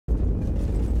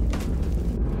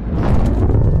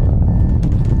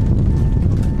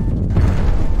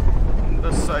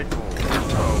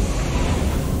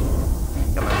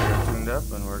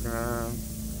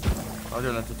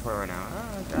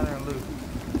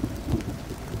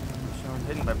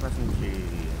by pressing G.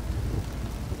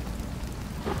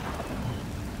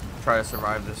 Try to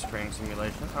survive this training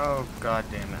simulation. Oh, god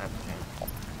damn it, I have to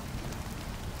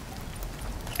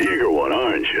change. Eager one,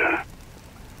 aren't you?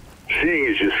 Seeing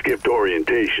as you skipped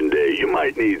orientation day, you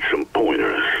might need some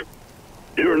pointers.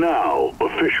 You're now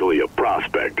officially a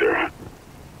prospector.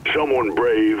 Someone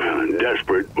brave,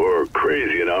 desperate, or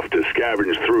crazy enough to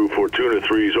scavenge through Fortuna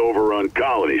 3's overrun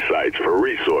colony sites for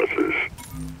resources.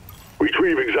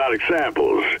 Retrieve exotic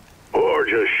samples, or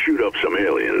just shoot up some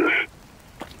aliens.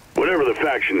 Whatever the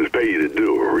factions pay you to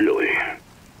do, really.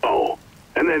 Oh,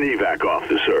 and then evac off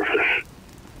the surface.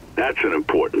 That's an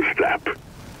important step. Okay,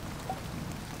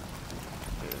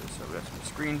 so we got some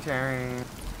screen tearing,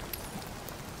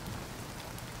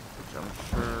 which I'm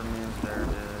sure means there it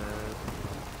is.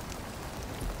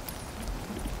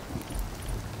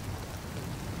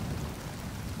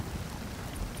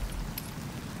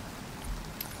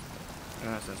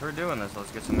 Since we're doing this,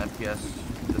 let's get some FPS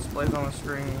displays on the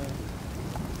screen.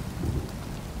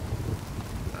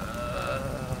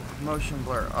 Motion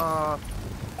blur off.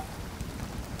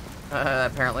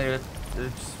 Apparently it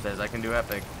says I can do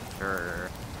epic. Sure.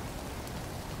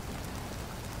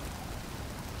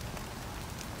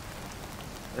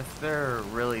 If they're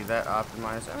really that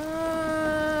optimized,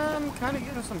 I'm kind of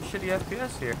getting some shitty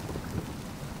FPS here.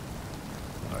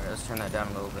 Alright, let's turn that down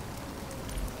a little bit.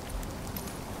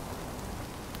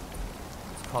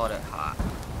 Call it hot.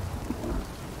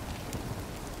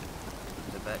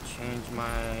 Did that change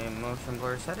my motion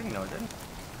blur setting? No, it didn't.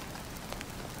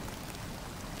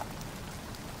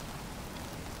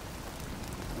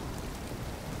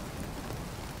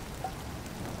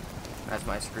 That's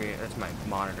my screen. That's my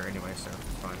monitor anyway, so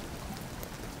it's fine.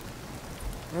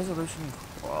 Resolution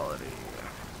quality.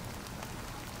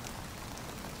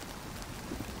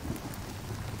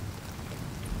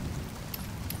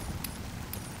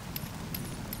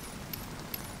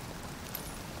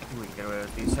 We can get away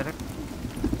with these settings.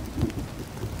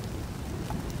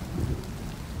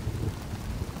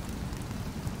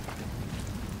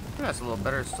 That's a little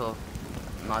better. It's still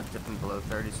not dipping below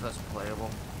 30, so that's playable.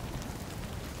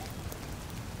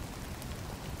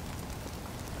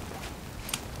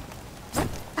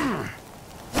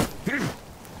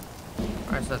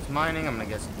 Alright, so that's mining. I'm gonna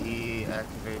guess E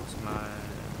activates my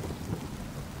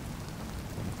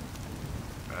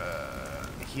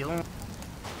healing.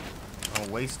 I'll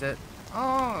waste it.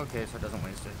 Oh, okay, so it doesn't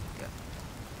waste it. Yeah.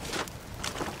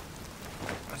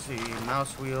 Let's see,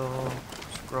 mouse wheel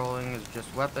scrolling is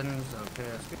just weapons. Okay,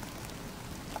 that's good.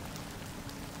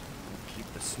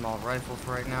 Keep the small rifle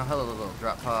for right now. Hello, little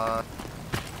drop pod.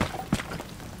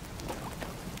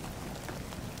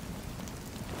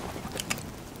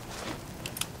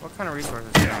 What kind of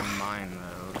resources can I mine,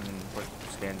 though? I mean, what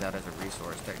stands out as a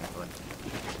resource, technically?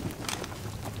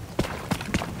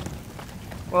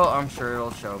 Well, I'm sure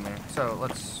it'll show me. So,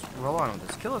 let's roll on with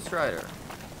this. Kill a strider.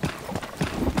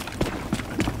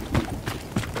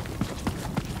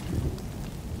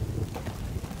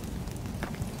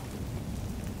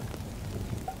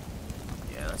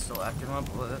 Yeah, that's still acting up.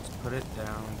 Let's put it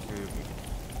down to...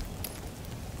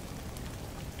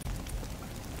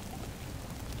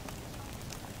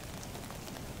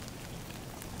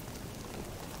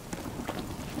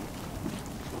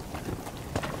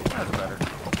 That's better.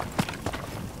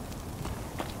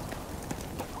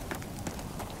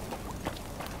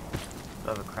 Do I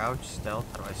have a crouch? Stealth?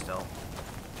 How do I stealth?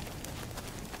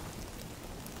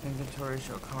 Inventory,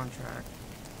 show contract.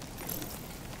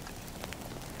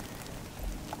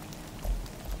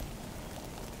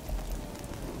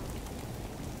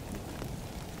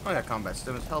 Oh yeah, combat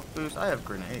stims, health boost. I have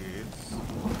grenades.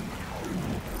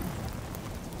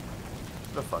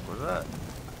 What the fuck was that?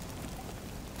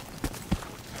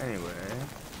 Anyway.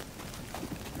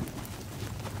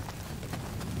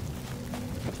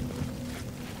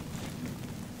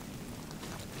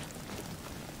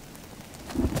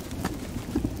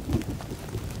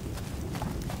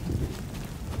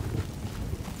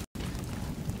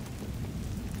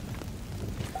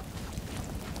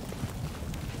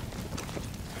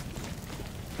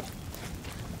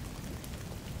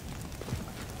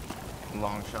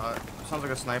 Long shot. Sounds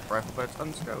like a sniper rifle, but it's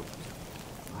unscoped.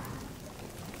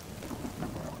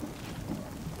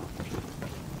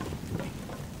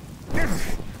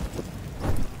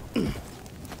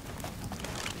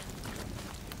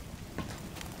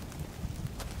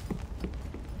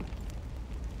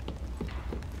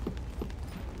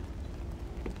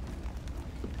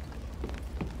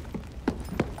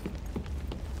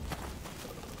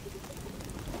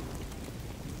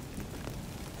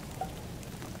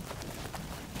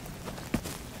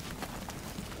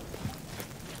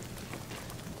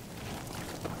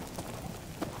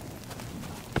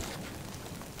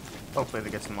 Hopefully they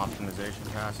get some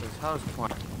optimization passes. How's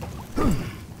climbing?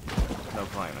 No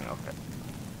climbing, okay.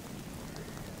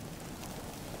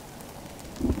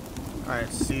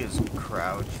 Alright, C is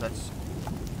crouch. That's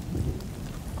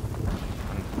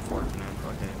unfortunate.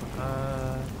 Okay.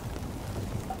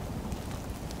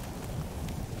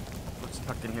 Let's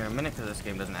tuck in here a minute because this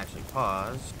game doesn't actually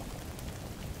pause.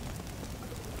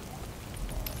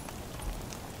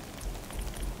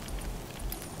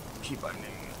 Key binding.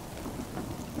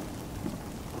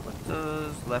 What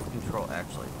does left control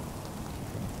actually?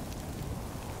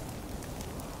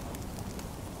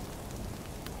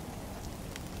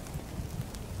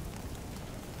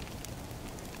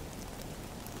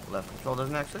 Left control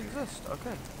doesn't actually exist.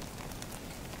 Okay.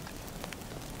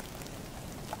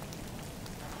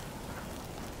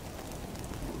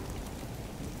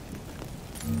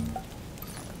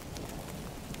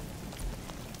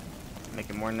 Make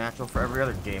it more natural for every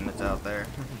other game that's out there.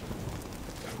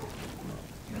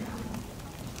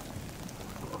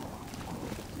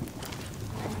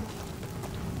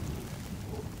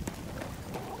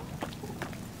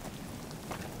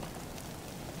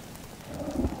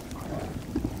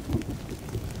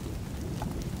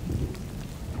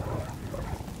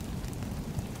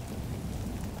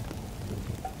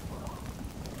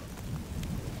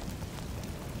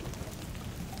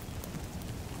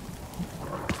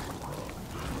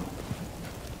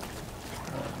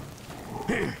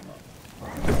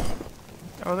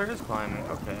 Oh, there is climbing.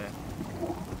 Okay.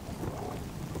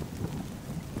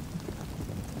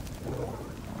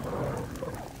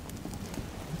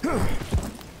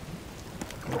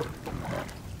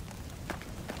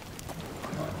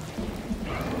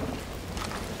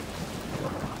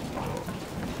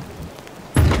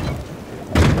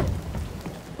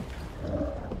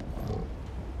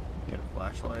 Get a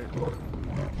flashlight.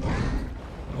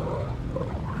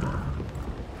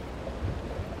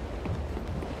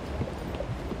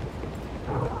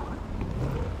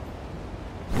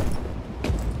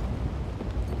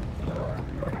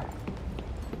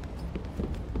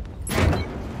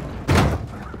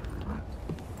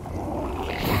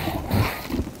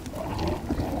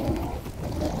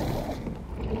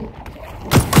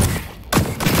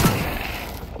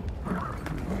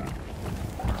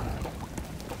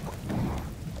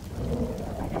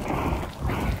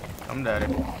 I'm dead.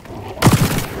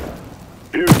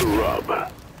 Here's the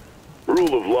rub.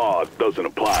 Rule of law doesn't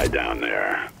apply down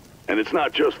there. And it's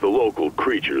not just the local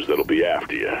creatures that'll be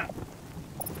after you.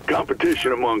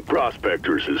 Competition among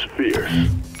prospectors is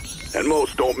fierce. And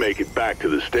most don't make it back to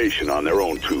the station on their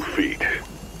own 2 feet.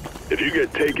 If you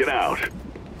get taken out,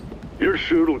 your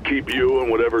suit will keep you and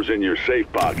whatever's in your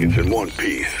safe pockets in one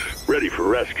piece, ready for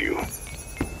rescue.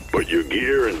 But your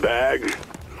gear and bag,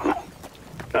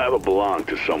 that'll belong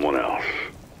to someone else.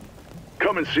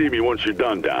 Come and see me once you're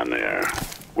done down there.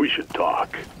 We should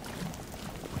talk.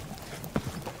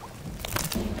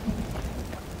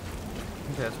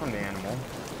 Okay, that's from the animal.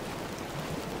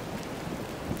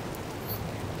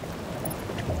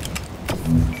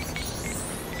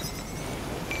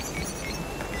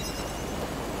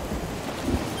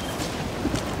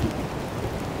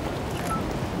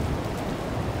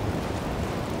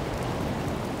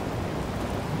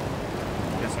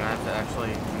 Guessing I have to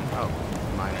actually, oh,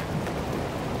 mine it.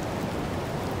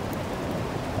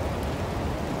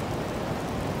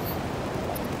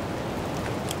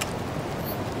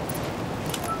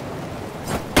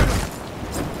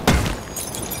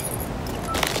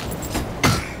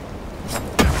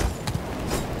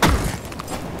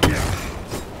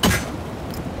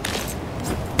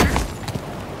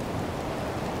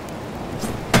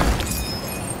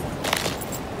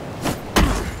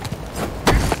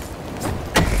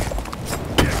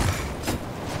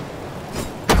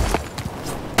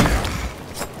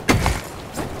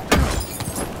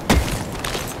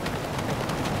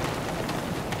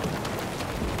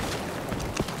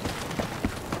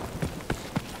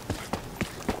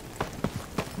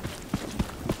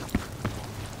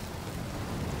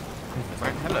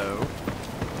 Hello.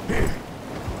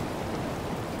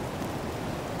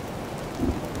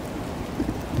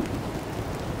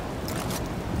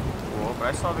 Cool, but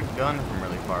I saw the gun from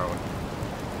really far away.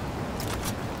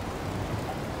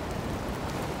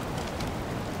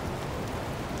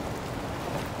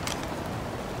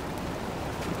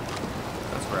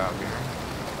 That's we're out here.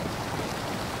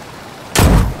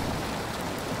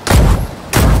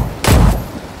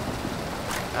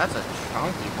 That's a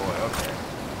chunky boy, okay.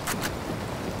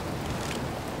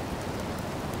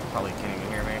 Probably can't even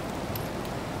hear me.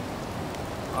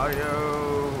 Audio.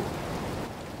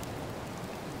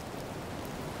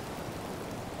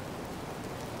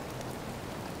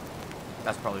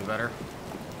 That's probably better.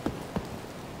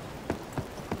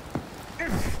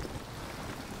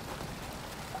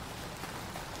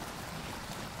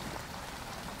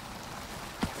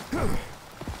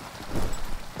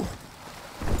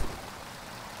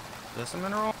 this a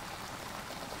mineral?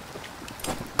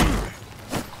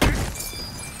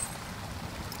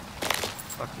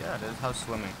 Fuck yeah, it is. How's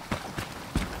swimming?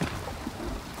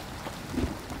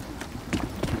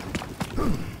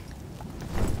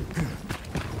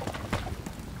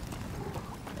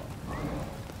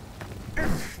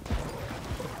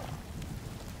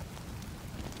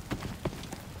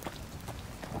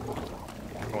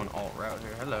 Going alt route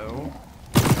here. Hello.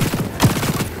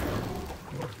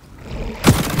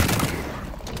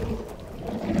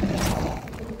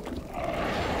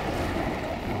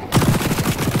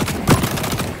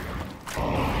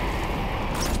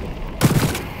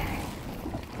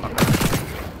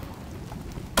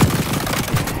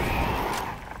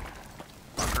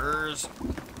 Fuckers.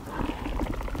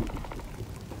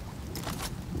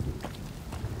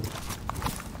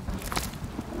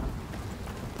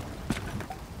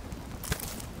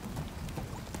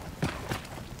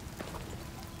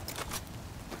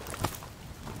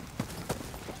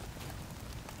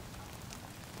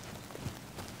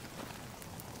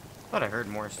 Thought I heard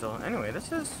more still. Anyway,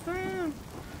 this is.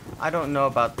 I don't know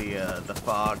about the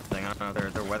fog thing. I don't know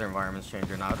if their weather environment's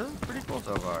changed or not. This is pretty cool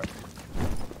so far.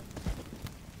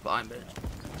 Blind bitch.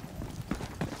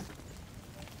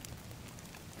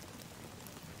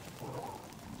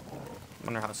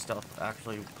 Wonder how stealth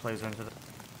actually plays into the.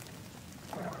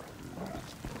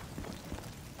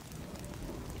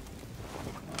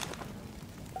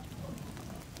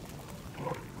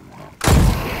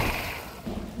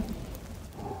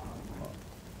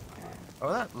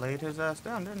 Oh, that laid his ass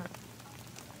down, didn't it?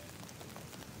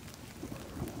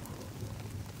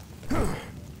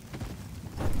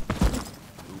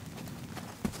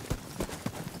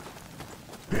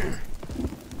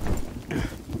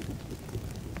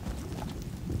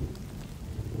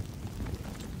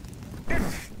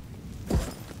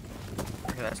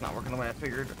 Okay, that's not working the way I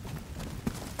figured.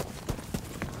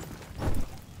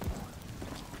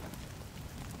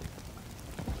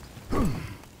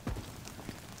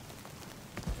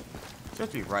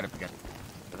 Supposed to be right up against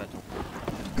that.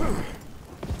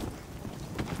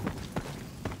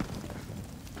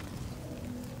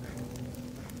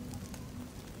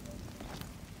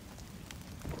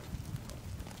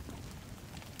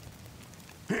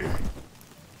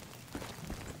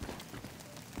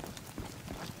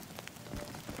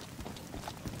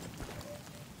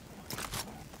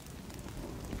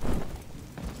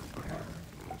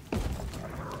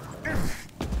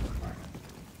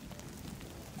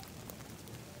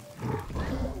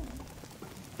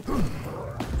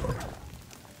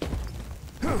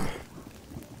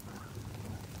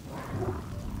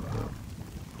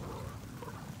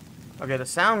 Okay, the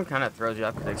sound kind of throws you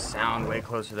off because they sound way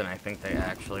closer than I think they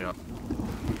actually are.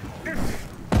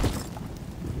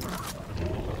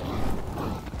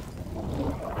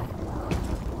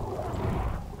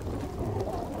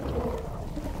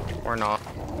 Or not.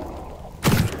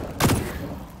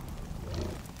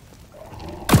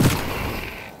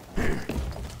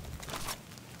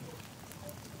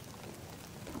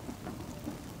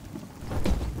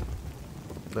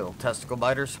 Little testicle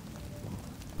biters.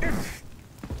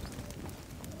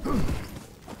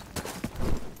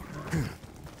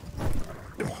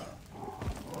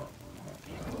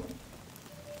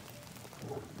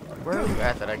 Where are you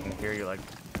at that I can hear you like?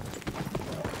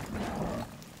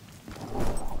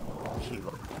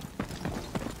 Kilo.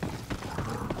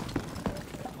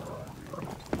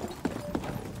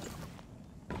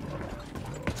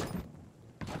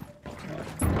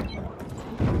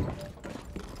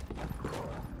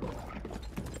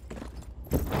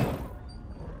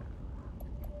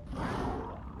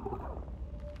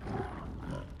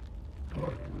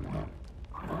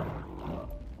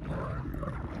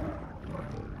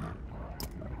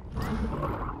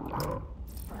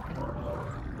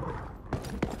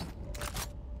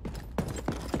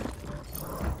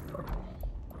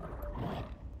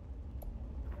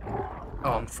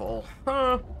 Oh, I'm full.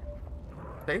 Huh.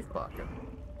 Safe pocket.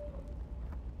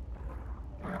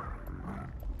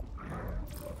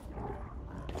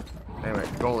 Anyway,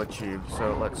 goal achieved,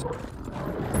 so let's...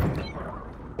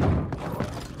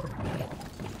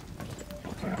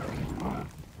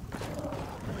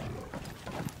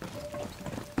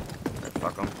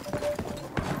 Fuck 'em.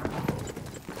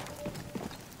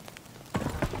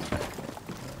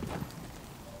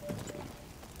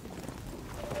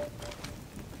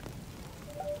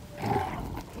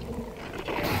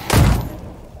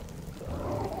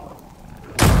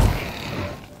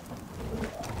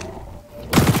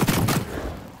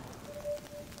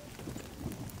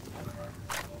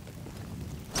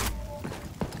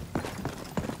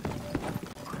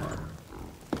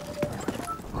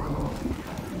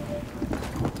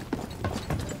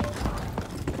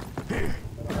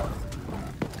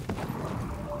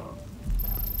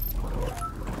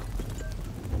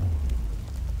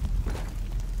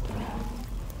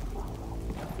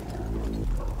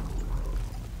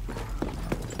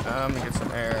 to get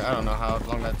some air. I don't know how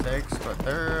long that takes, but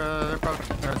they're probably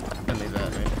gonna send these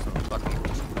at me. So fuck 'em.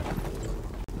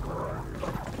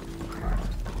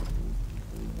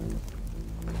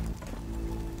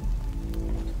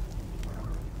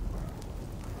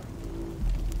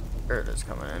 There it is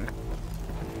coming in.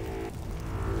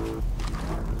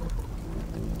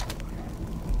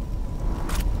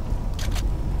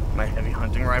 My heavy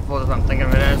hunting rifle is what I'm thinking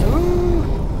of it as. Ooh.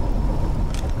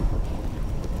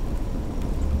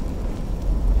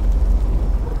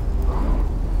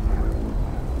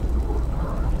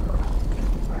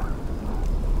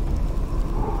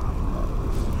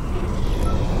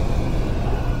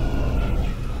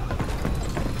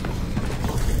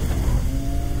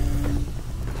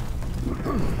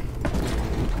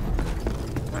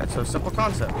 Alright, so simple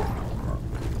concept.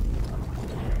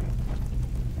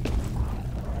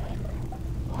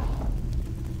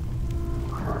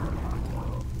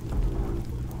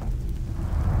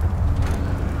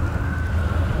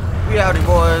 Howdy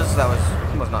boys, that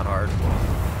was not hard.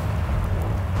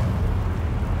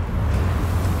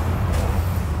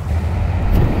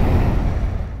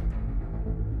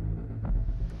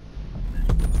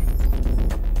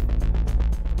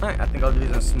 Alright, I think I'll do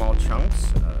these in small chunks.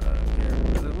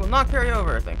 Here. It will not carry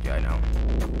over, thank you, I know.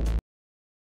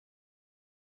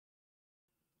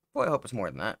 Boy, I hope it's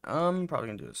more than that. Probably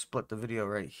gonna do is split the video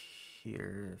right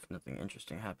here if nothing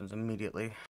interesting happens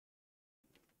immediately.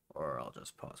 Or I'll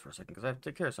just pause for a second because I have to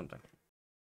take care of something.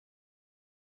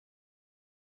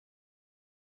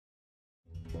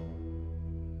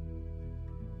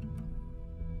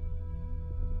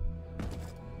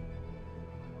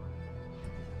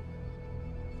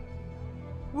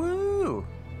 Woo!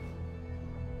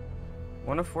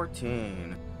 1 of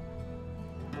 14.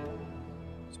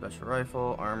 Special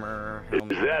rifle, armor,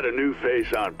 helmet. Is that a new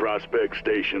face on Prospect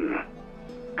Station?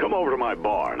 Come over to my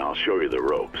bar and I'll show you the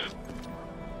ropes.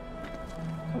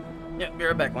 Yeah, be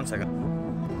right back. 1 second.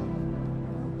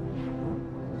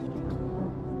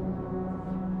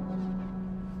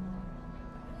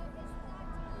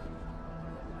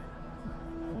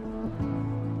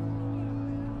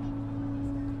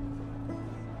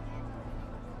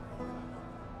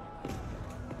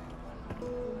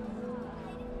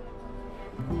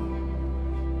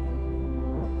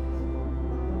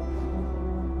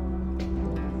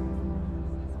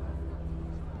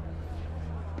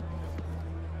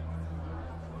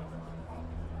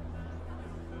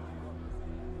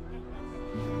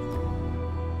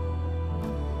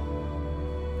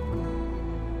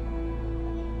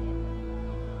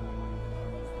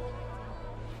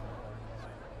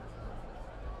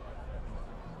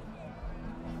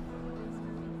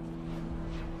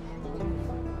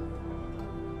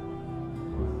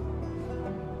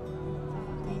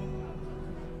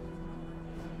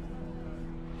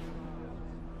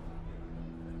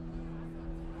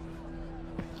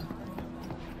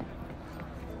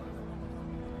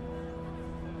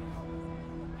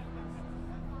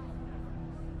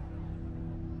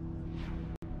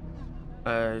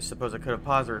 I suppose I could have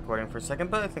paused the recording for a second,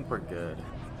 but I think we're good.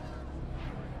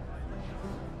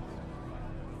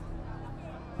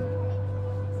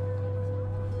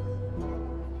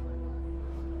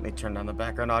 Let me turn down the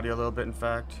background audio a little bit, in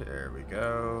fact. There we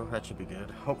go. That should be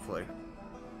good, hopefully.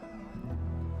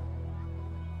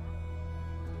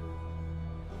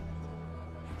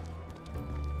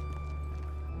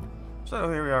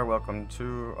 So here we are, welcome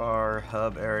to our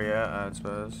hub area, I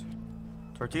suppose.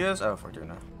 Tortillas? Oh,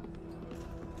 Fortuna.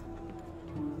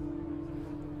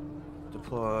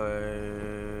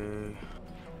 Deploy...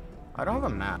 I don't have a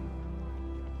map.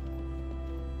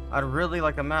 I'd really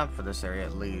like a map for this area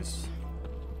at least.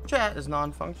 Chat is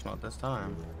non-functional at this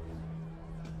time.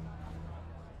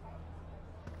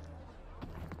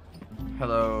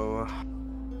 Hello.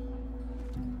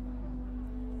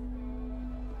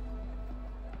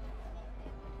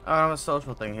 I don't have a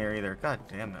social thing here either. God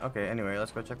damn it. Okay, anyway,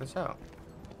 let's go check this out.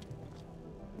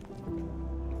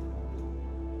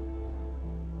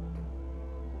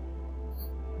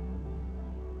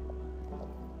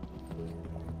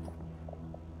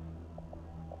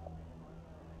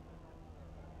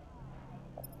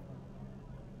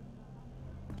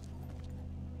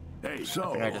 Hey,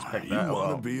 so I just picked you that.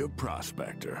 want to be a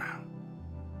prospector?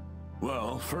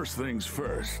 Well, first things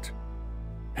first.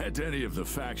 Head to any of the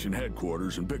faction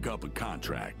headquarters and pick up a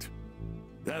contract.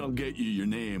 That'll get you your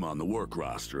name on the work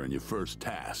roster and your first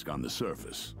task on the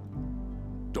surface.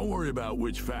 Don't worry about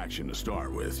which faction to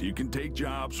start with. You can take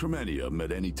jobs from any of them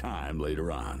at any time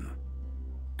later on.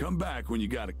 Come back when you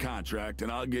got a contract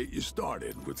and I'll get you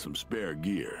started with some spare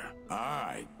gear. All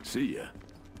right, see ya.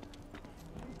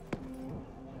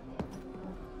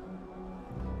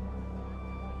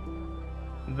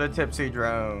 The tipsy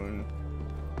drone.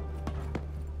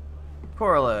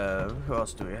 Korolev. Who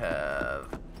else do we have?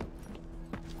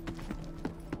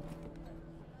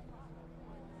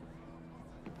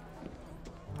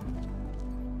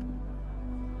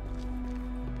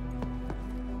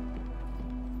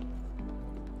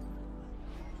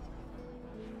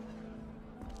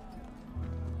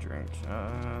 Drink.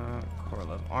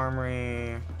 Korolev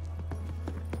Armory.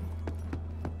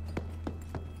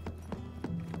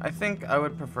 I think I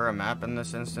would prefer a map in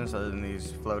this instance other than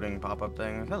these floating pop-up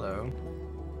things. Hello.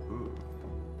 Ooh.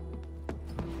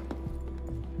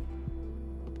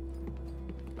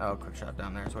 Oh, quick shot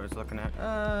down there is what it's looking at.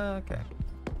 Okay.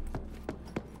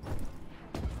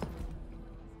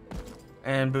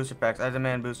 And booster packs. I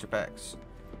demand booster packs.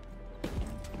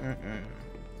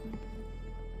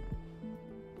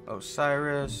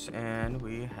 Osiris, and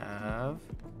we have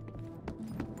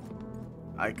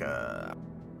Ica.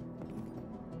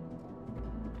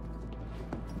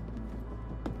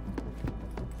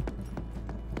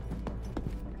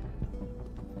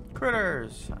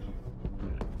 Critters.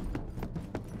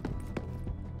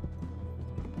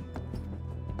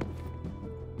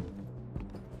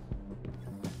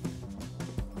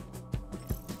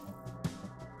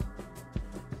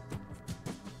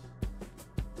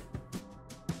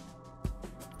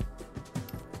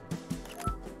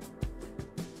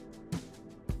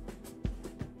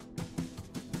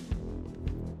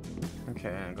 Okay,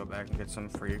 and go back and get some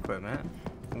free equipment.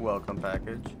 Welcome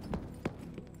package.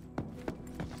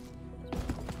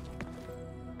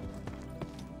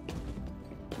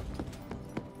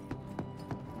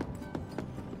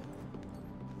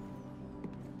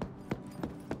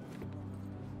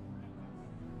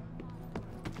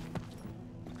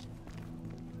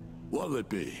 What'll it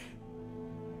be?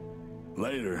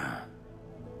 Later.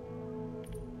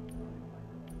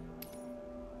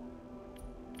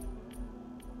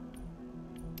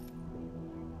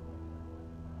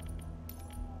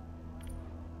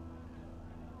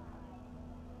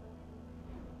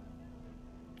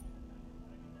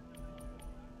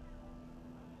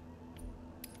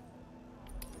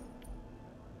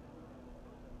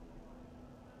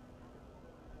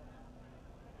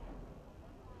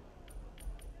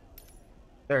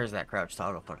 There's that crouch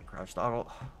toggle, fucking crouch toggle.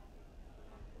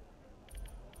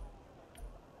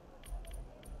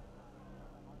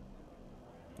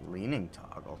 Leaning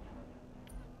toggle.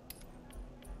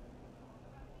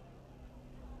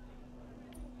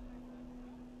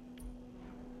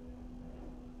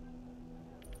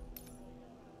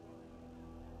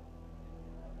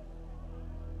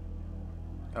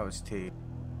 Oh, it's T.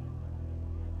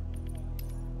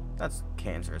 That's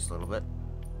cancerous a little bit.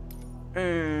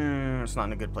 It's not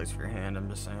in a good place for your hand, I'm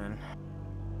just saying.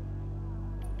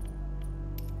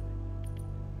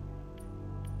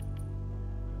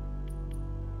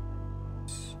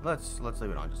 Let's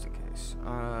leave it on just in case.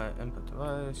 Input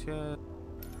device,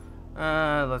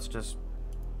 yeah. Let's just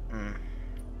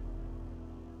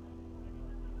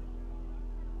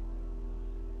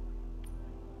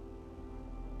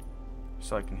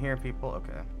so I can hear people,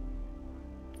 okay.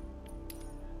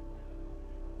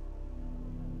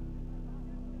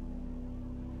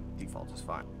 Default is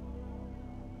fine.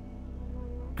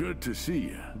 Good to see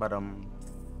you. But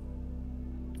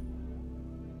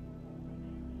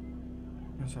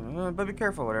but be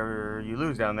careful, whatever you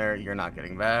lose down there, you're not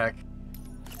getting back.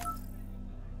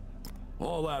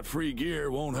 All that free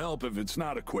gear won't help if it's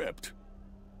not equipped.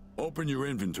 Open your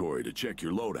inventory to check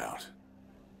your loadout.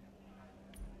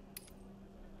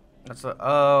 That's a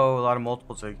lot of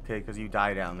multiples, okay, because you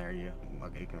die down there, you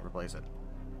can replace it.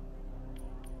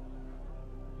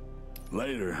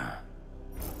 Later.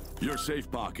 Your safe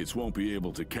pockets won't be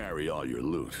able to carry all your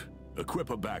loot. Equip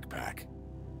a backpack.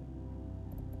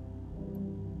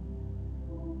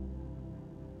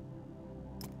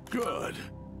 Good.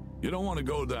 You don't want to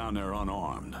go down there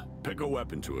unarmed. Pick a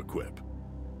weapon to equip.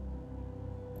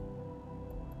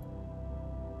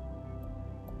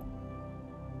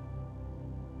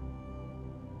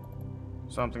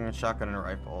 Something, a shotgun and a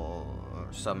rifle, or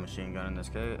submachine gun in this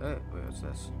case. Wait, what's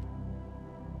this?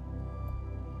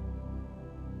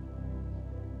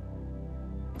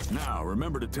 Now,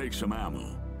 remember to take some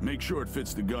ammo. Make sure it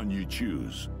fits the gun you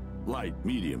choose. Light,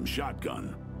 medium,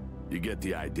 shotgun. You get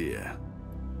the idea.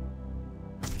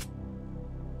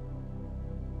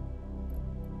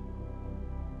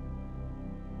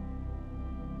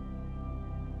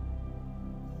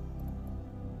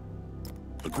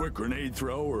 A quick grenade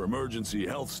throw or emergency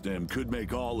health stim could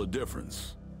make all the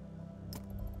difference.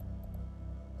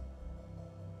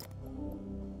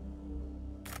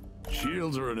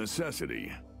 Shields are a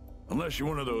necessity. Unless you're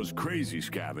one of those crazy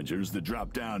scavengers that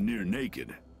drop down near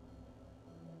naked.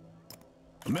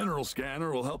 A mineral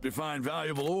scanner will help you find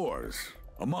valuable ores.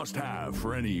 A must-have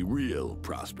for any real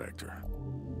prospector.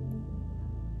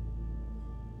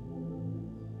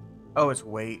 Oh, it's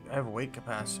weight. I have weight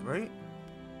capacity, right?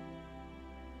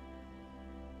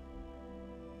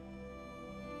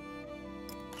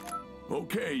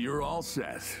 Okay, you're all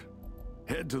set.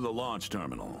 Head to the launch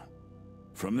terminal.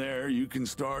 From there, you can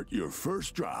start your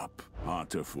first drop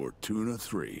onto Fortuna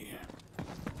 3.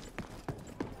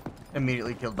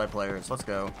 Immediately killed by players. Let's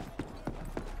go.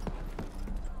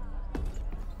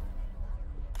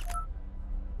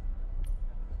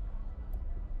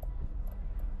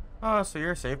 Oh, so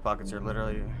your safe pockets are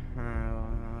literally...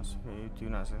 do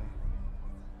not say...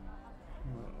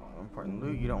 Important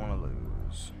loot you don't want to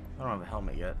lose. I don't have a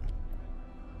helmet yet.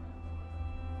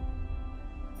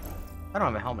 I don't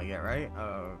have a helmet yet, right?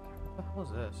 Oh, what the hell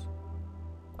is this?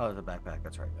 Oh, it's a backpack.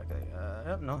 That's right. Okay.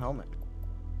 Yep, no helmet.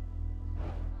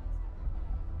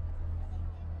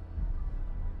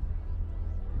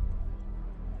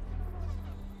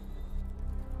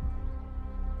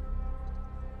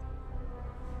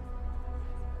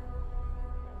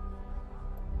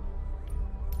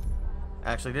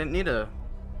 Actually, didn't need a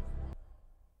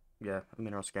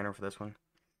mineral scanner for this one.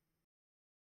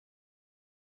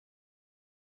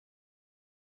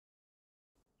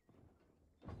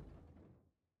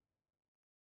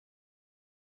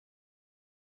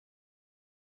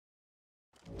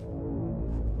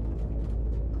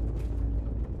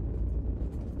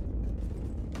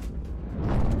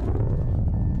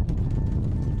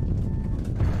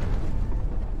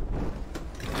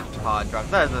 Pod drop.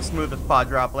 That is the smoothest pod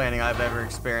drop landing I've ever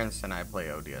experienced, and I play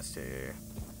ODST.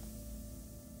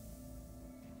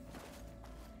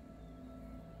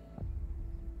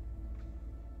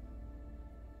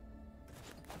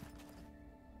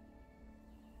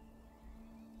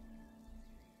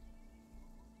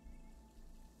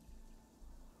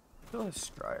 Kill a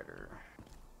Strider.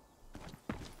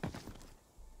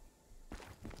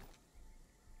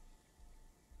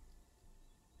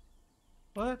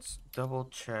 Let's double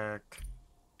check.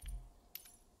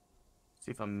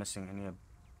 See if I'm missing any of.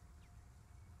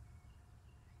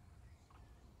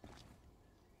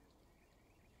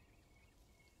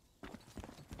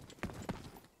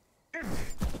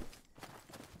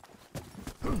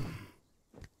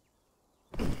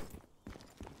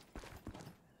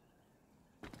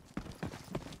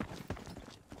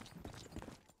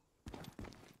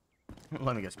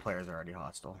 Let me guess, players are already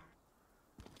hostile.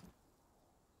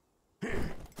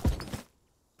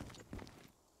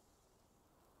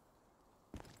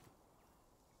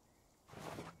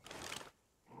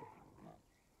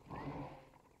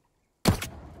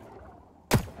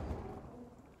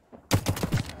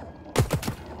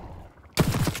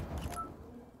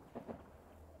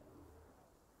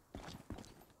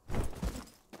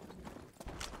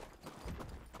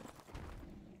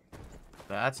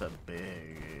 That's a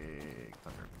big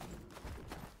thunder.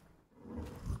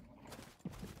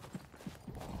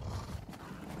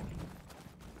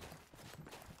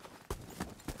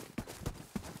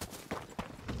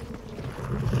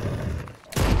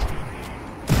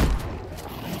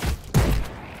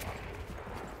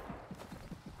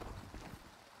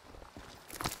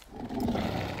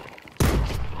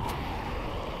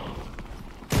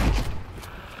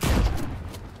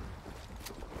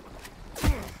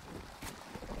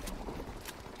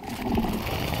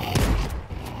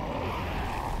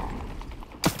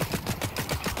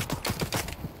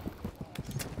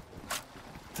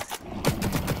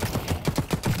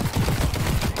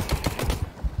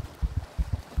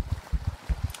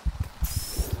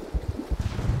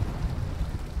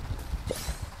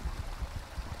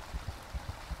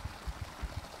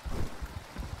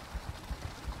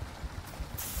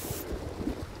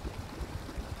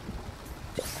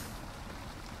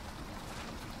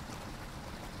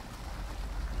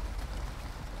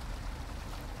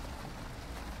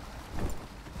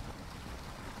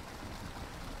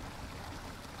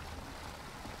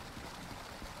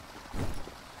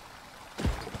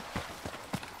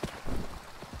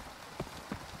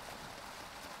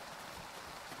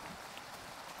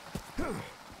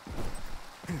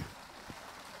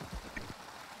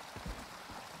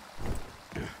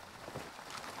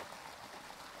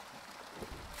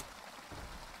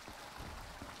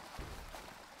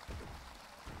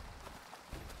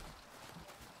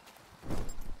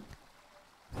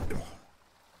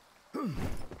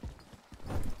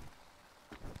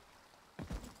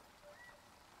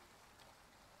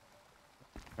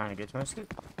 Trying to get to my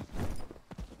escape pod.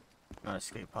 Not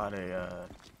escape pod, a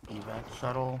evac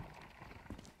shuttle.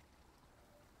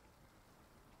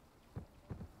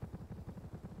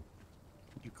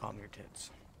 You calm your tits.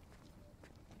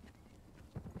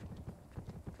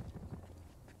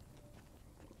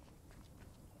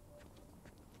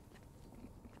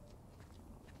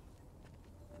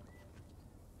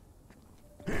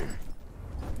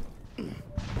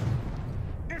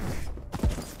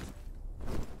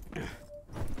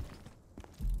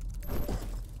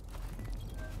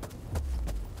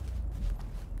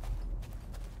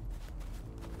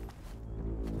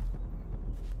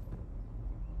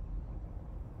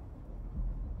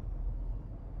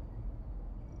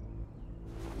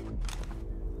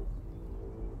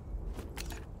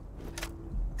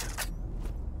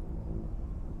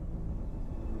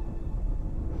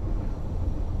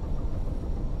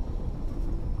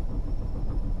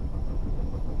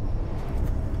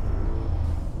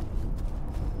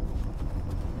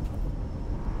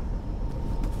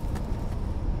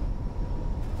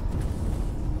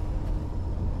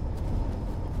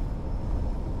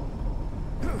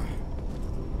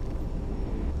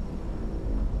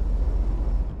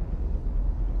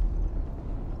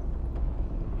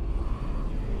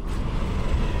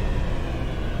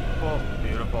 Oh,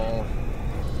 beautiful.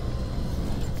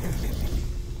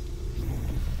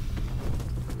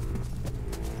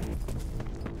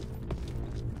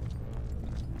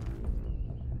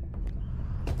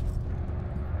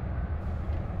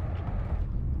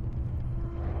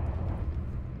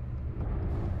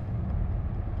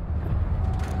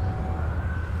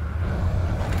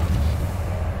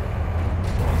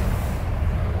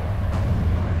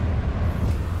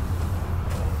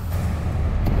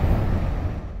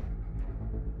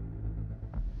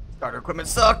 Starter equipment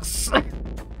sucks!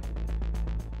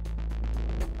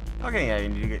 Okay, yeah, you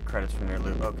need to get credits from your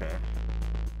loot. Okay.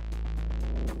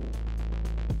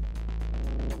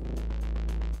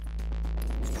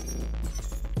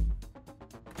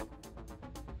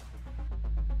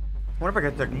 I wonder if I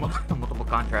could take multiple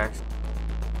contracts.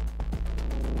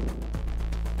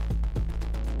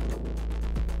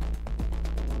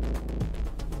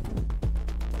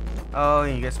 Oh,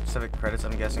 you get specific credits,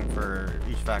 I'm guessing, for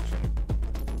each faction.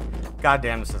 God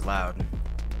damn, this is loud.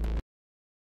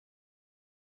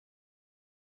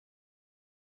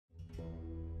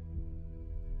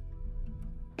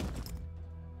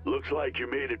 Looks like you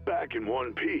made it back in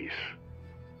one piece.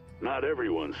 Not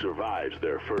everyone survives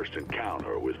their first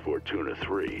encounter with Fortuna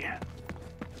 3.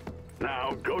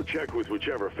 Now, go check with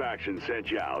whichever faction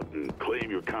sent you out and claim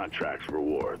your contract's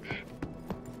rewards.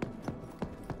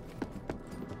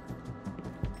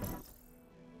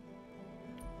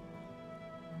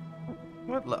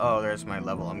 What? Oh, there's my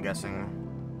level, I'm guessing.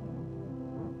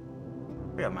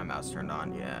 We have my mouse turned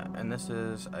on, yeah. And this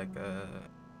is like a...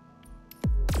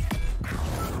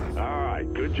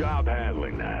 Alright, good job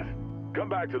handling that. Come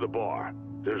back to the bar.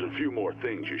 There's a few more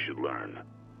things you should learn.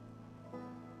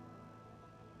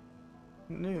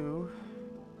 New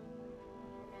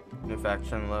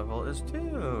faction level is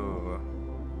 2.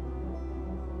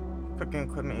 Cooking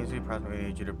equipment easy. Probably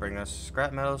need you to bring us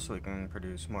scrap metal so we can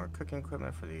produce more cooking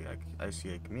equipment for the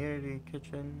ICA community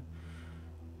kitchen.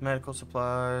 Medical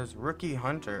supplies. Rookie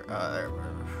hunter. There.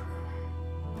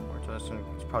 More interesting.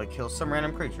 Let's probably kill some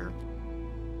random creature.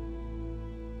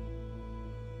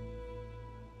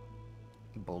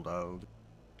 Bulldog.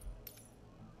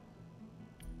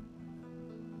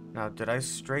 Now, did I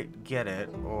straight get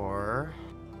it, or...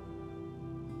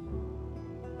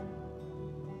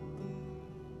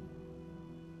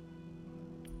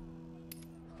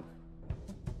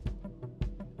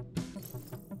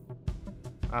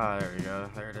 Ah, there we go.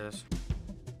 There it is.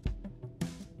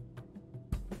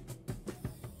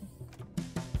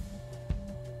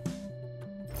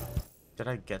 Did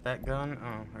I get that gun?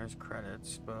 Oh, there's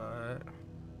credits, but...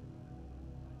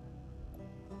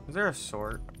 Is there a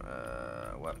sword?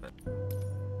 Weapon.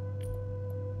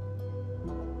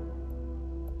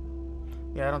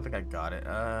 Yeah, I don't think I got it.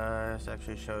 This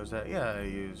actually shows that, yeah, I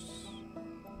used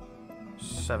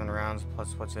 7 rounds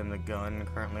plus what's in the gun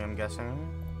currently, I'm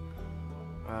guessing.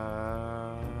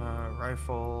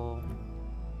 Rifle.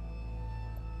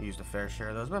 Used a fair share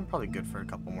of those, but I'm probably good for a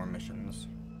couple more missions.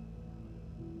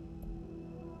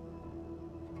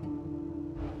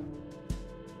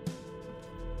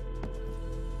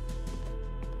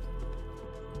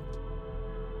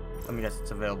 Let me guess,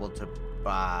 it's available to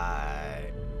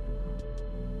buy.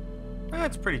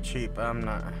 It's pretty cheap. I'm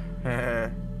not.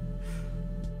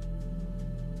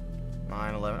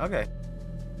 9/11. Okay.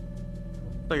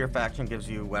 So your faction gives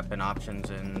you weapon options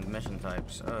and mission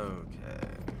types. Okay.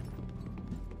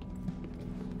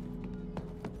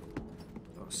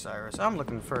 Osiris. I'm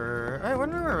looking for. I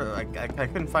wonder. I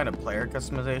couldn't find a player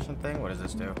customization thing. What does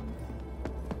this do?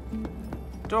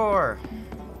 Door.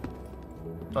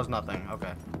 Does nothing.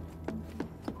 Okay.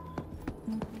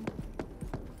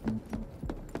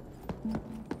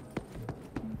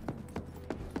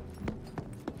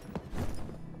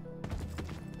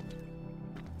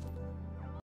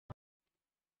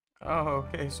 Oh,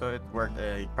 okay, so it worked.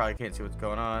 You probably can't see what's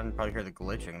going on. Probably hear the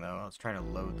glitching, though. I was trying to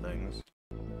load things.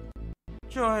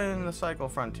 Join the Cycle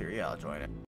Frontier. Yeah, I'll join it.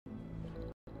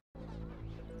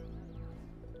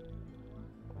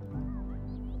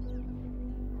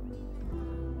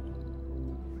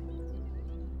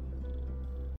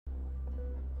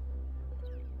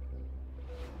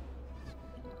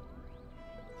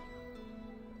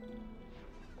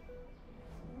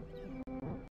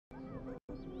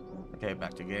 Okay,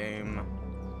 back to game.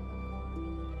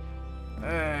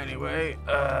 Anyway,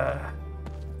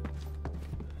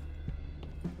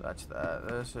 that's that.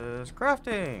 This is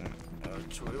crafting,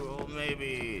 which we will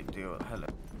maybe do. Hello.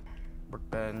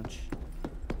 Workbench.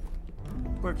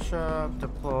 Quick shop,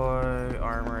 deploy,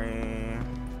 armory.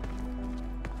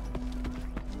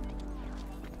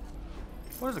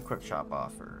 What does a quick shop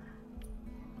offer?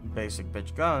 Basic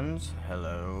bitch guns.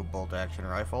 Hello, bolt action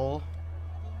rifle.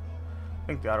 I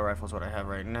think the auto rifle is what I have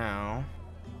right now.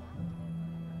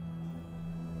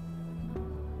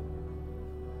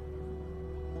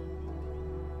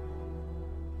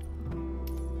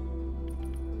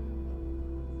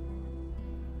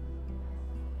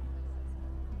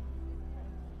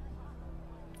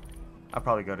 I'll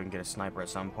probably go to and get a sniper at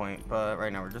some point, but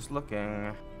right now we're just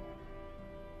looking.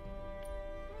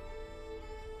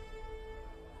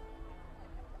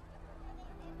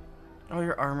 Oh,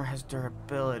 your armor has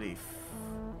durability.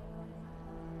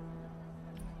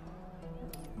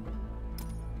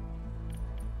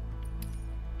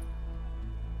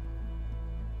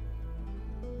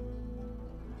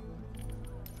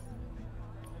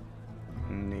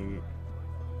 Neat.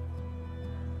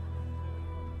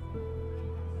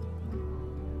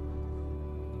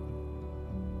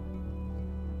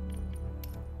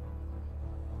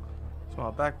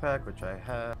 Small backpack, which I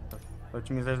have, which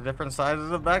means there's different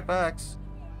sizes of backpacks.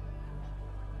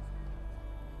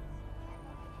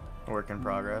 Work in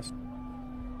progress.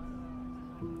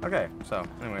 Okay, so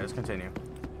anyway, let's continue.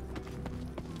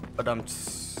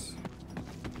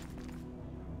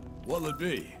 What'll it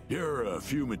be? Here are a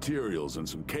few materials and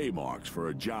some K-marks for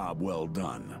a job well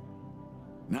done.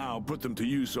 Now put them to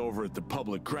use over at the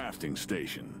public crafting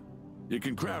station. You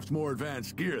can craft more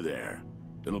advanced gear there.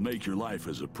 It'll make your life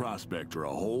as a prospector a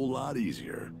whole lot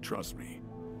easier, trust me.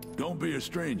 Don't be a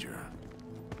stranger.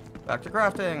 Back to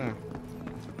crafting.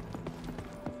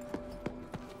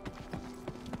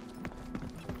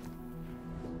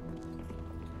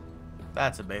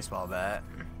 That's a baseball bat.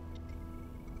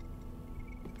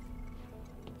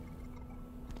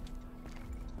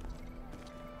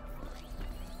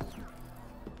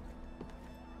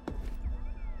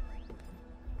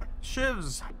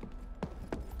 Shivs.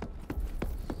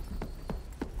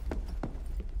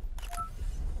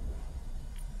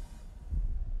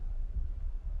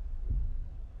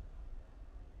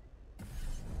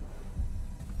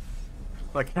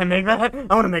 Like, can I make that?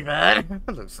 I want to make that.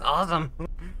 That looks awesome.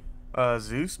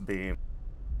 Zeus beam.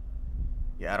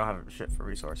 Yeah, I don't have shit for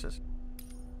resources.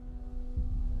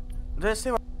 Did I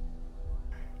say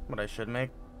what I should make?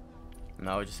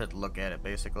 No, I just said look at it,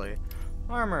 basically.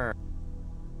 Armor.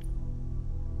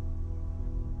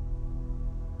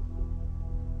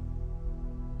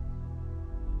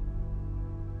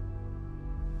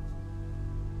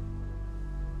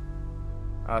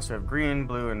 So we have green,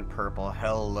 blue, and purple.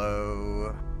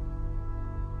 Hello.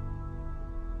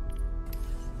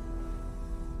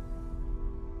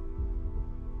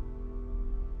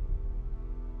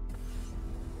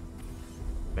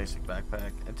 Basic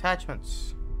backpack.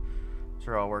 Attachments. These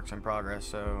are all works in progress,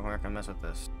 so we're not gonna mess with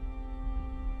this.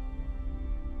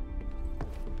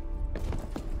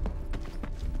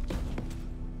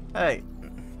 Hey.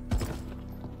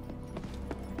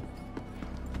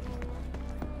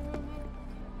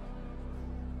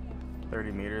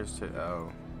 $30 to,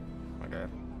 oh, okay.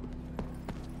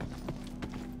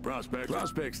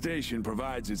 Prospect Station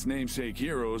provides its namesake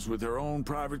heroes with their own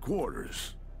private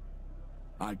quarters.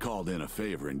 I called in a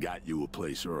favor and got you a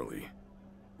place early.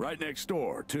 Right next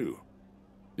door, too.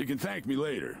 You can thank me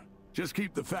later. Just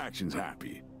keep the factions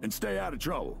happy, and stay out of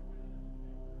trouble.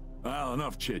 Well,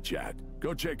 enough chit-chat.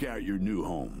 Go check out your new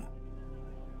home.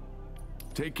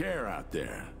 Take care out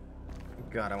there.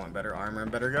 God, I want better armor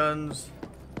and better guns.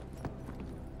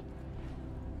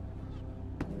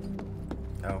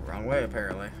 Oh, wrong way,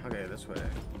 apparently. Okay, this way.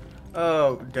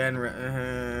 Oh,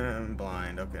 I'm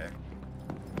blind. Okay.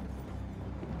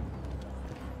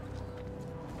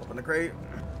 Open the crate.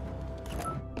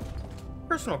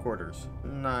 Personal quarters.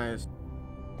 Nice.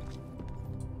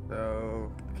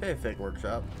 So, okay, fake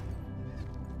workshop.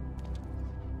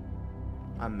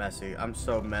 I'm messy. I'm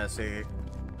so messy.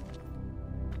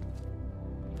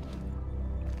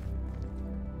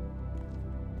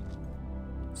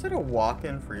 Is it a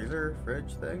walk-in freezer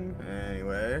fridge thing?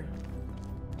 Anyway.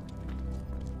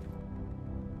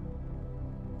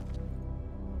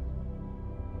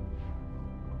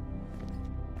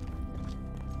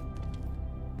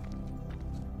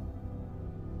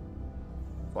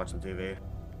 Watch some TV.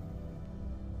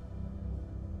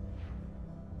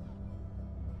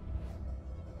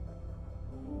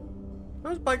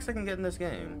 Those bikes I can get in this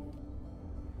game.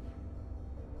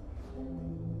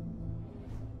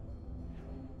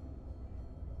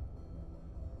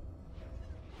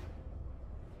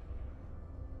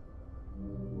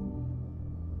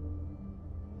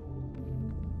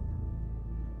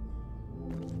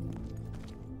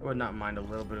 I would not mind a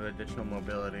little bit of additional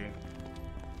mobility.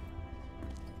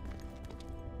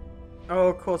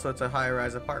 Oh, cool. So it's a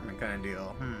high-rise apartment kind of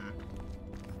deal.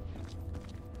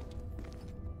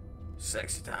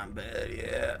 Sexy time bed,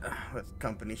 yeah. With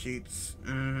company sheets.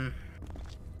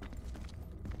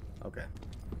 Okay.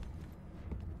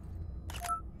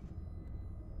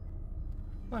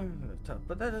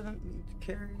 But that doesn't need to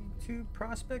carry to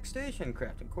Prospect Station.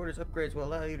 Crafting quarters upgrades will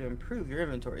allow you to improve your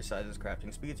inventory sizes,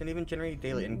 crafting speeds, and even generate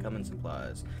daily income and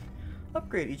supplies.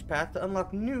 Upgrade each path to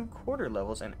unlock new quarter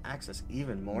levels and access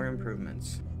even more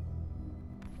improvements.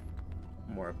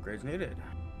 More upgrades needed.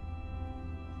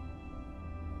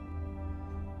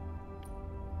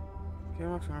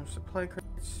 Unlock arm supply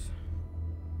crates.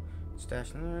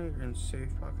 Stash in there. You're in safe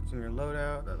pockets in your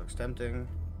loadout. That looks tempting.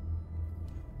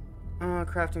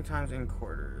 Crafting times in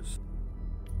quarters.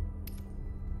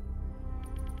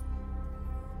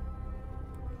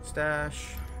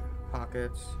 Stash.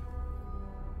 Pockets.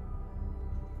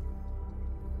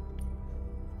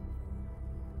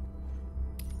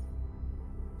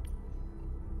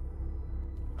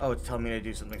 Oh, it's telling me to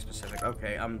do something specific.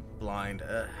 Okay, I'm blind.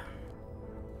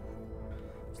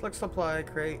 Select supply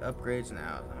crate upgrades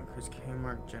now. Increase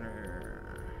Kmart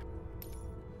generator.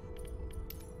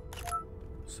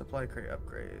 Supply crate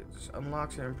upgrades.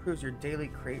 Unlocks and improves your daily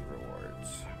crate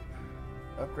rewards.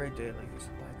 Upgrade daily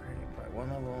supply crate by 1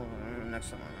 level.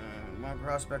 Next one. My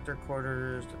prospector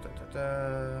quarters.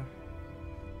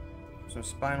 Some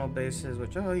spinal bases,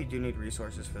 which, oh, you do need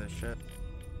resources for this shit.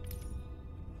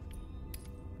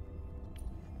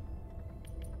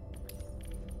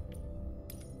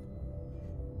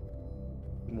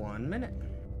 One minute.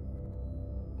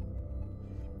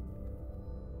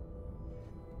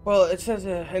 Well, it says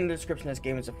in the description this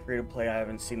game is a free-to-play. I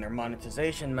haven't seen their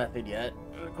monetization method yet.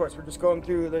 And of course, we're just going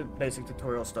through the basic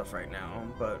tutorial stuff right now.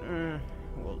 But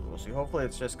we'll see. Hopefully,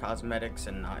 it's just cosmetics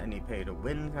and not any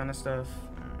pay-to-win kind of stuff.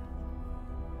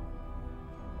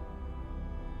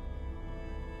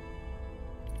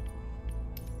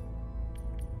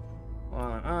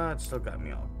 Well, it still got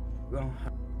me all. Well, I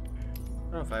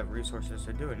don't know if I have resources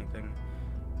to do anything.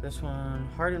 This one,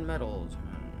 hardened metals.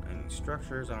 And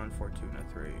structures on Fortuna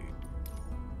 3.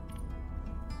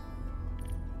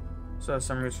 So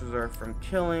some resources are from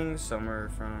killing, some are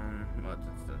from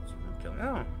that's from killing.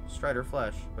 Oh, Strider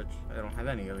flesh, which I don't have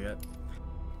any of yet.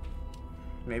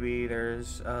 Maybe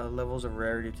there's levels of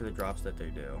rarity to the drops that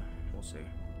they do. We'll see.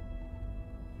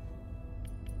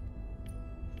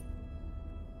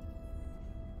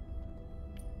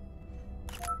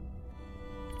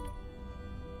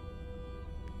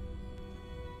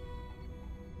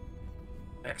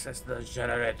 Access the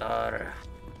generator.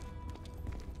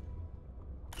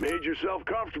 Made yourself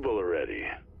comfortable already.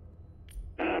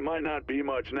 Might not be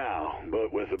much now,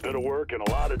 but with a bit of work and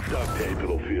a lot of duct tape,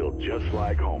 it'll feel just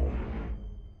like home.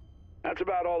 That's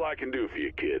about all I can do for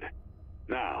you, kid.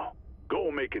 Now, go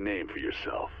and make a name for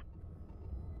yourself.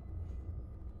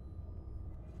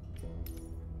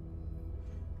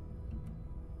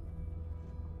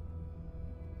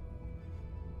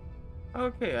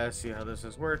 Okay, I see how this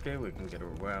is working. We can get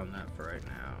around that for right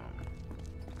now.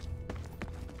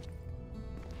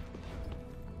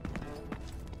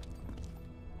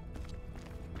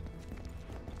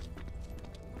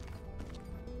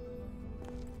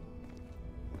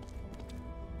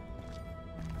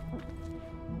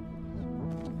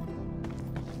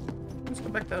 Let's go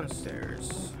back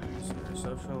downstairs.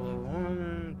 Social level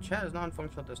 1. Chat is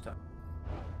non-functional this time.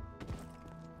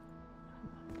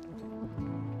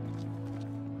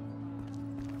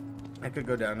 I could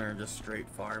go down there and just straight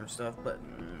farm stuff, but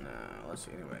no, let's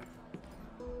see anyway.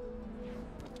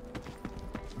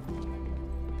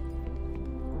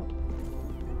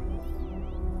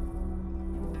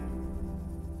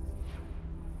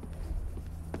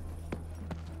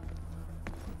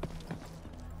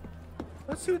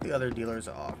 Let's see what the other dealers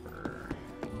offer.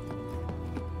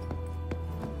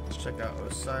 Let's check out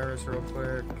Osiris real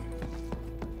quick.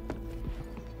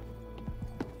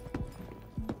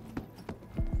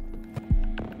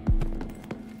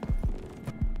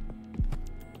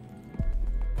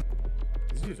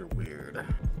 These are weird.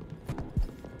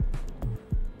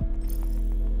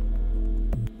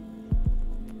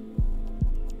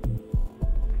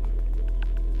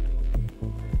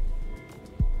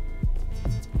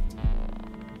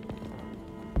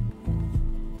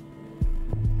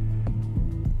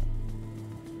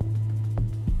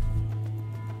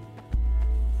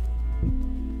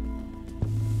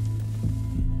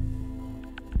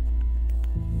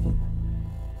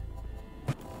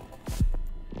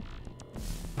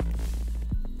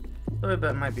 So I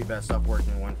bet it might be best off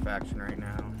working one faction right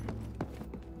now.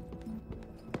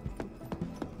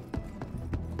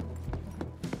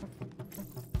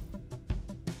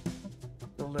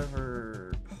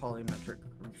 Deliver polymetric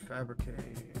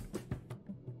fabricate.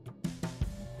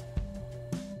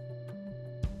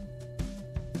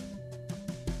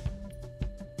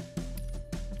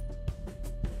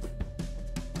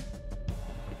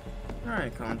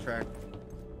 Alright, contract.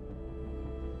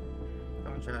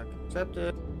 Contract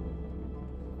accepted.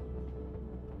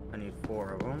 I need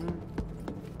 4 of them.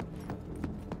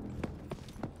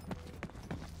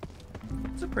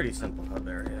 It's a pretty simple hub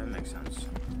area, that makes sense.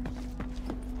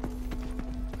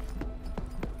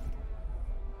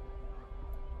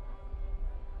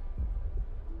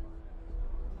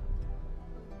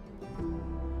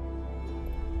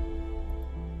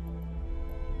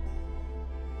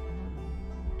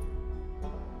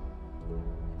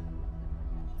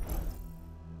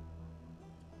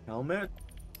 Helmet?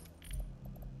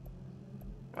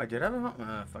 I did have a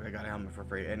helmet. Fuck, I got a helmet for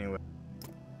free anyway.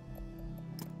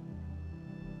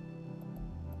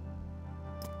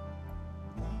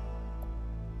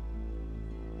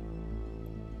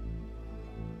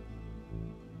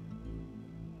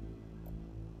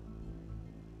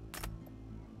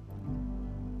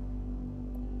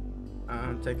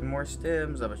 I'm taking more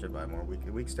stims. I should buy more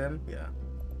weak stim. Yeah.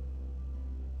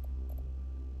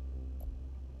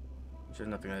 Which is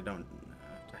nothing I don't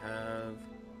have to have.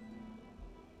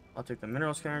 I'll take the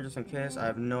mineral scanner just in case. I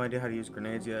have no idea how to use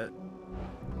grenades yet.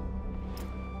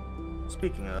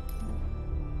 Speaking of.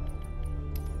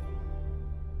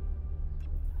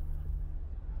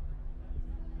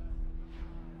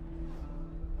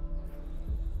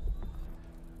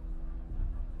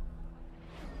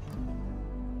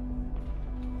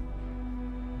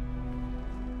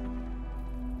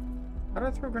 How do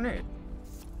I throw a grenade?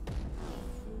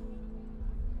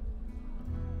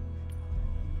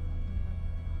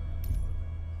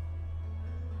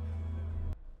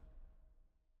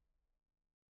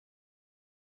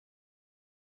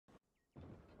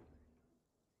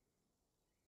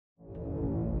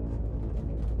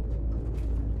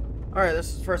 Alright, this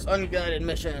is the first unguided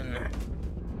mission.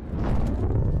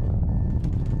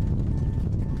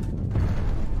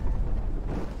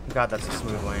 God, that's a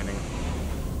smooth landing.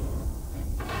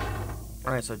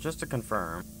 Alright, so just to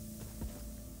confirm,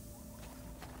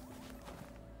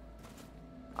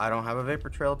 I don't have a vapor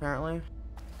trail apparently.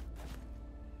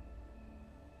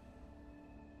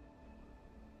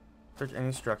 Search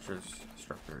any structures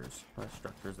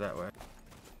that way.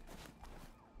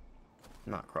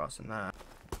 Not crossing that.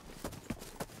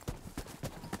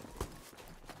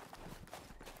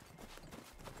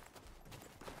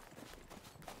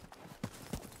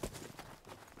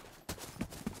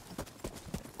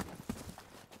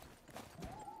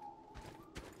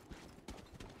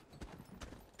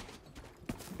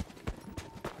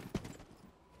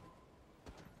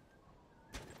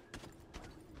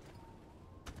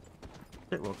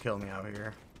 It will kill me out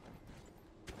here.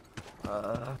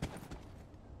 Gotta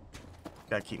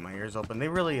keep my ears open. They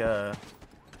really, the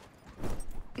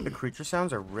creature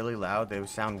sounds are really loud. They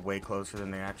sound way closer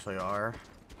than they actually are.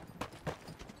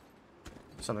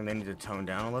 Something they need to tone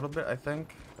down a little bit, I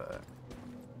think. But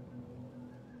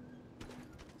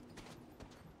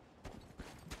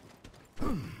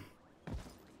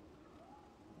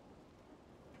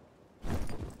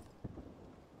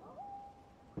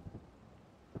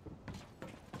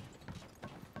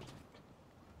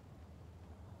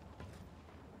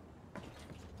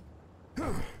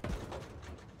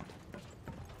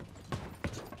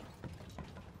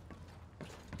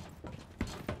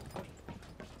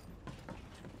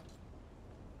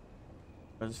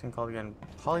what's this thing called again?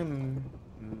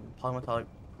 Polymetallic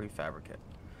prefabricate.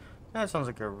 That sounds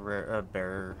like a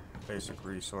bare basic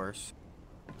resource.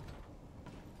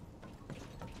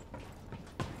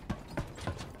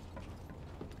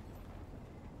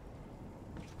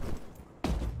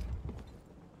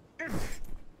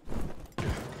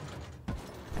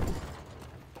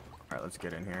 Alright, let's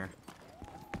get in here.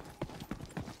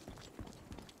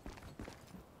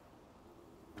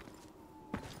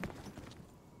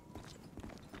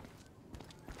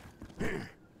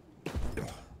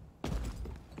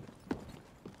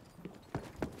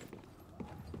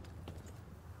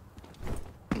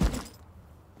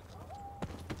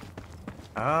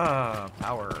 Ah,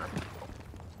 power.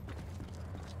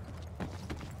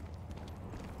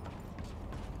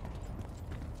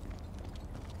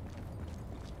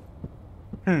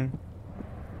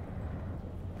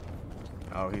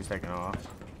 Oh, he's taking off.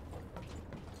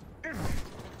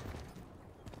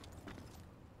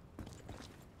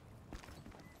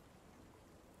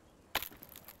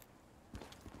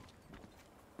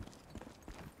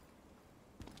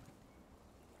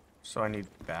 So I need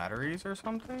batteries or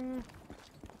something?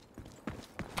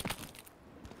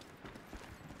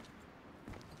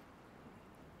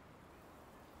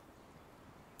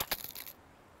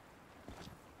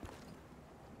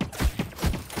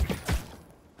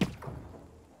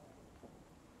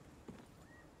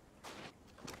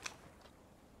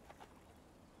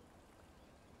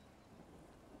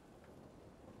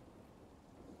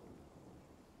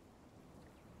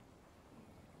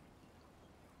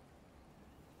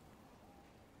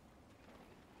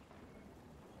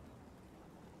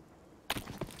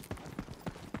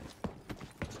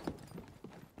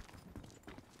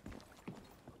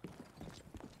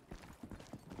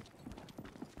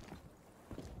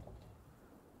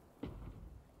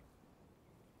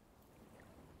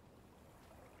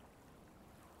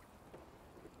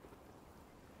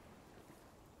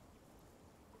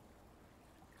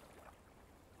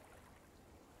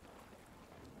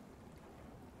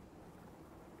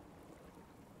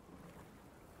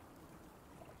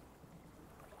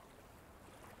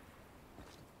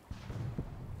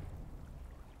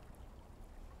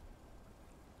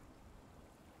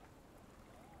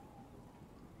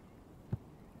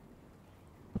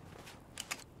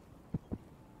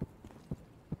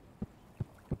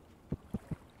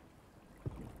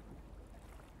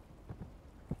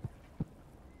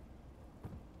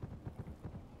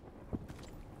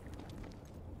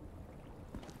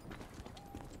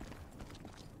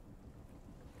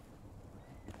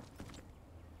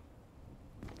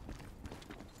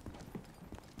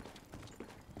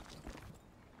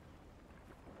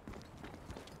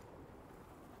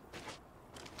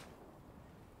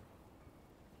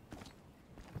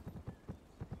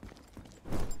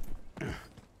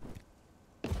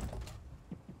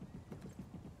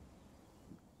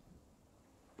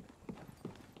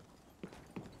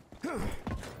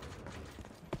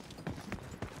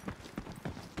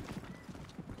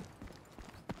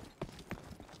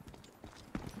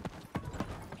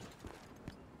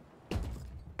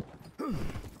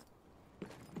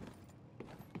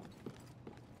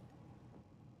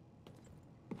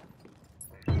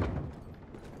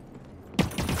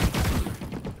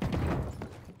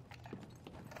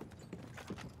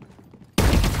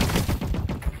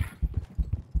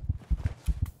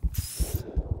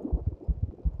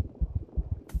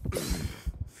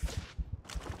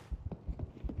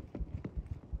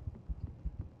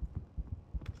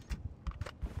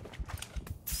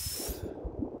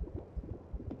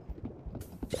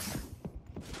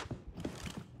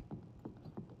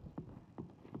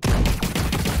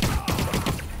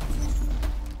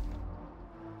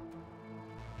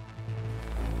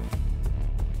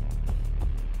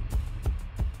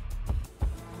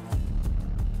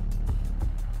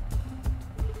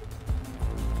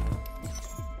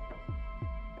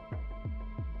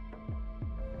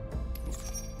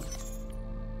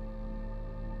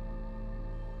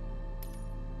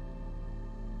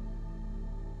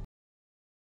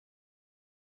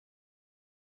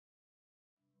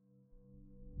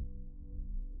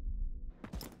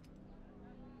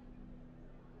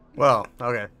 Well,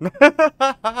 okay. Let's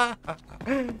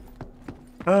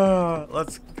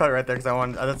cut it right there because I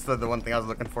want. That's the one thing I was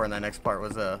looking for in that next part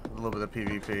was a little bit of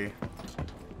PvP.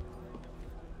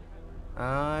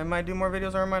 I might do more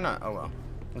videos or I might not. Oh well.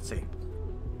 Let's see.